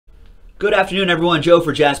Good afternoon, everyone. Joe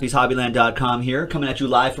for JaspysHobbyland.com here, coming at you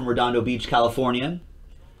live from Redondo Beach, California.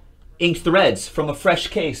 Inked threads from a fresh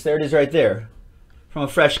case. There it is right there. From a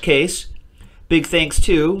fresh case. Big thanks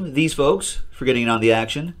to these folks for getting in on the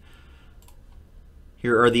action.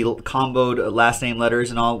 Here are the comboed last name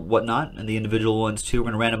letters and all whatnot, and the individual ones too.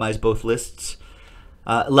 We're going to randomize both lists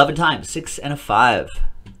 11 times, 6 and a 5.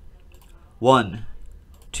 1,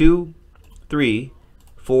 2, 3,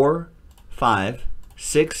 4, 5,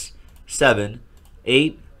 6, 7,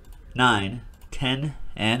 8, 9, 10,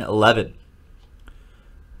 and 11.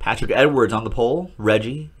 Patrick Edwards on the pole.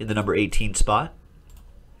 Reggie in the number 18 spot.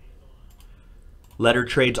 Letter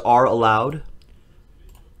trades are allowed.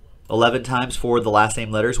 11 times for the last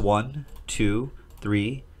name letters. 1, 2,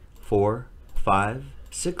 3, 4, 5,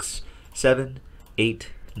 6, 7,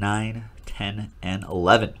 8, 9, 10, and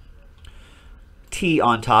 11. T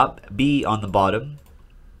on top, B on the bottom.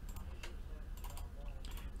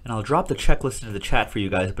 And I'll drop the checklist into the chat for you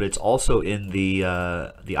guys, but it's also in the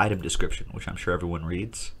item description, which I'm sure everyone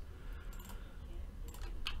reads.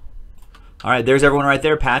 All right, there's everyone right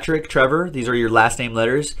there. Patrick, Trevor, these are your last name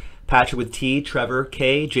letters. Patrick with T, Trevor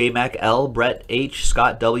K, J Mac L, Brett H,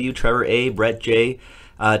 Scott W, Trevor A, Brett J,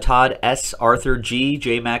 Todd S, Arthur G,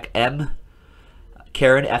 J Mac M,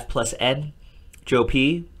 Karen F plus N, Joe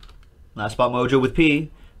P, Last Spot Mojo with P,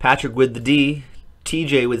 Patrick with the D,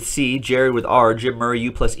 TJ with C, Jared with R, Jim Murray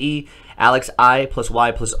U plus E, Alex I plus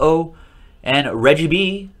Y plus O, and Reggie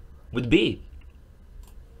B with B.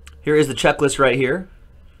 Here is the checklist right here.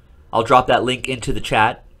 I'll drop that link into the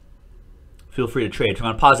chat. Feel free to trade. So I'm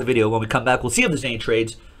going to pause the video. When we come back, we'll see if there's any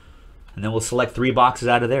trades, and then we'll select 3 boxes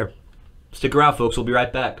out of there. Stick around, folks. We'll be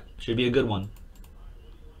right back. Should be a good one.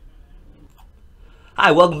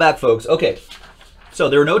 Hi, welcome back, folks. Okay, so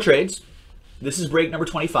there were no trades. This is break number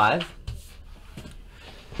 25.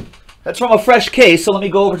 That's from a fresh case, so let me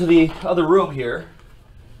go over to the other room here.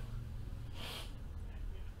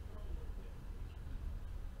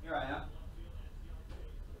 Here I am.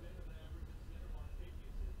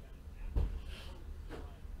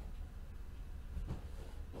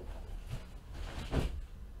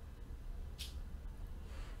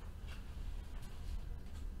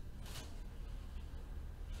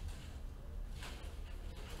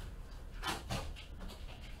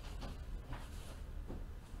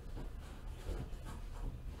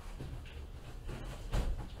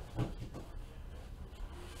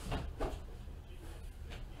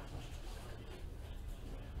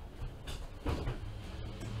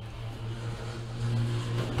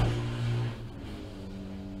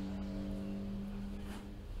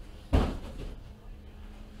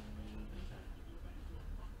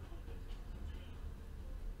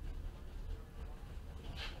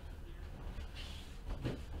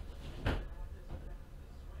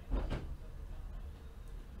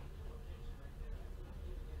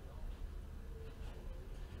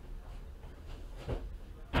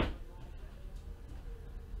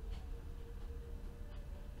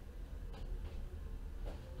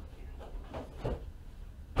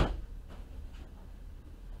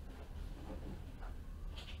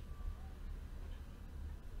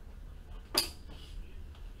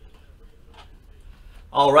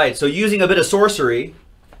 All right, so using a bit of sorcery,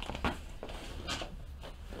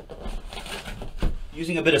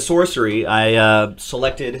 I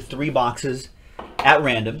selected 3 boxes at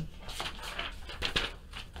random.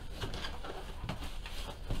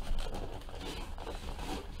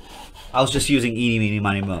 I was just using eeny, meeny,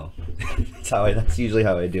 miny, mo. That's usually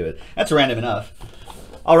how I do it. That's random enough.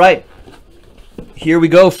 All right, here we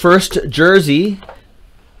go. First jersey.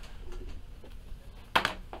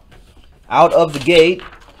 Out of the gate.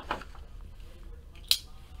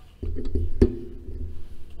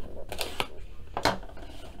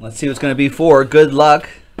 Let's see what's going to be for. Good luck.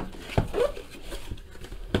 Let's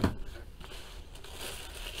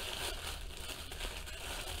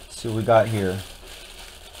see what we got here.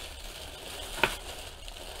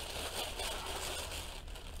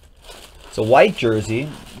 It's a white jersey.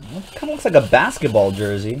 It kind of looks like a basketball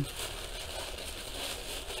jersey.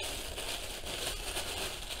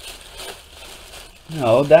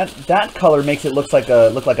 No, that color makes it look like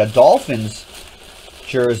a Dolphins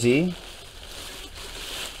jersey.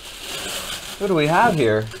 What do we have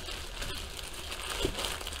here?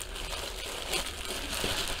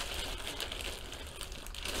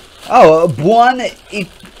 Oh, Buon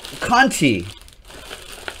Conti.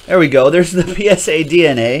 There we go. There's the PSA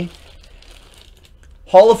DNA.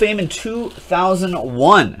 Hall of Fame in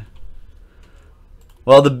 2001.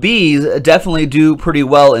 Well, the Bees definitely do pretty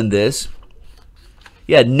well in this.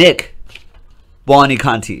 Yeah, Nick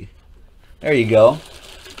Buoniconti. There you go.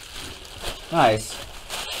 Nice.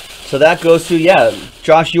 So that goes to, yeah,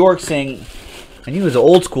 Josh York saying, and he was an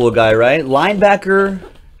old school guy, right? Linebacker,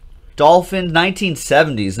 Dolphins,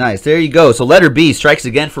 1970s. Nice. There you go. So letter B strikes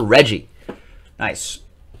again for Reggie. Nice.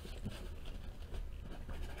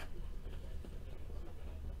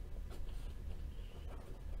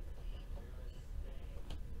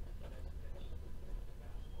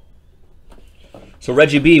 So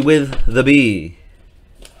Reggie B with the B.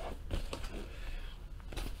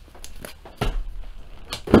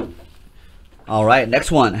 All right,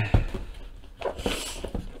 next one.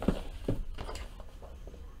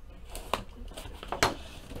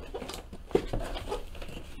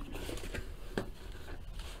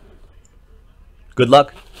 Good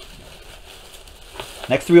luck.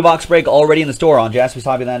 Next 3-box break already in the store on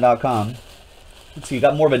JaspysHobbyland.com. Let's see, you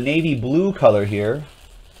got more of a navy blue color here.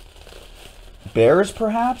 Bears,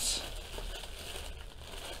 perhaps?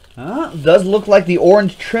 Does look like the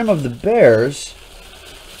orange trim of the Bears.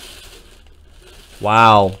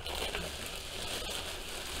 Wow.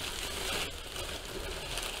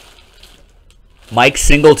 Mike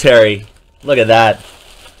Singletary. Look at that.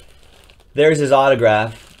 There's his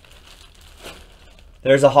autograph.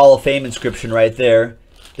 There's a Hall of Fame inscription right there.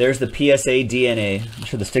 There's the PSA DNA. I'm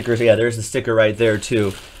sure the stickers, yeah, there's the sticker right there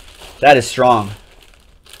too. That is strong.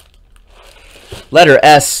 Letter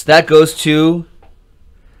S, that goes to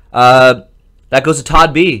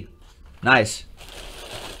Todd B. Nice.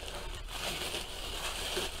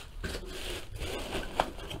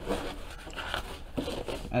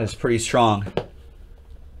 That is pretty strong.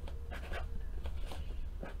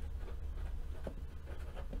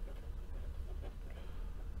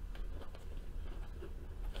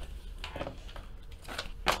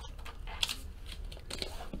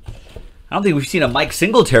 I don't think we've seen a Mike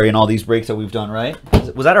Singletary in all these breaks that we've done, right?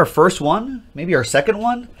 Was that our first one? Maybe our second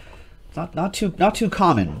one? Not too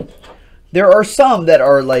common. There are some that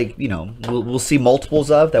are like, you know, we'll see multiples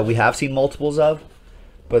of, that we have seen multiples of.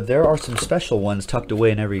 But there are some special ones tucked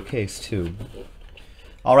away in every case, too.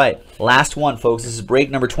 All right, last one, folks. This is break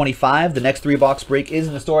number 25. The next 3-box break is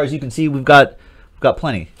in the store. As you can see, we've got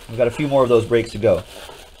plenty. We've got a few more of those breaks to go.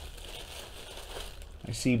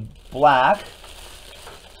 I see black.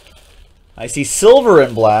 I see silver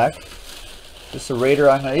and black. Just a Raider.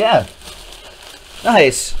 Yeah.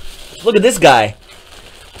 Nice. Look at this guy.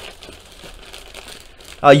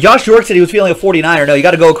 Josh York said he was feeling a 49er. No, you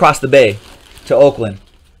got to go across the bay to Oakland.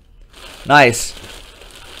 Nice.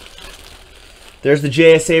 There's the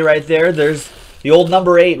JSA right there. There's the old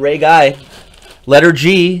number 8, Ray Guy. Letter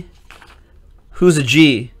G. Who's a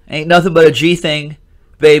G? Ain't nothing but a G thing,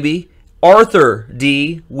 baby. Arthur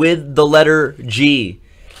D with the letter G.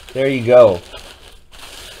 There you go.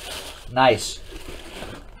 Nice.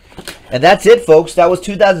 And that's it, folks. That was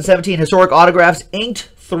 2017 Historic Autographs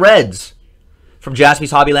Inked Threads from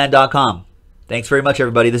JaspysHobbyland.com. Thanks very much,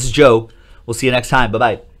 everybody. This is Joe. We'll see you next time.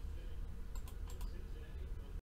 Bye-bye.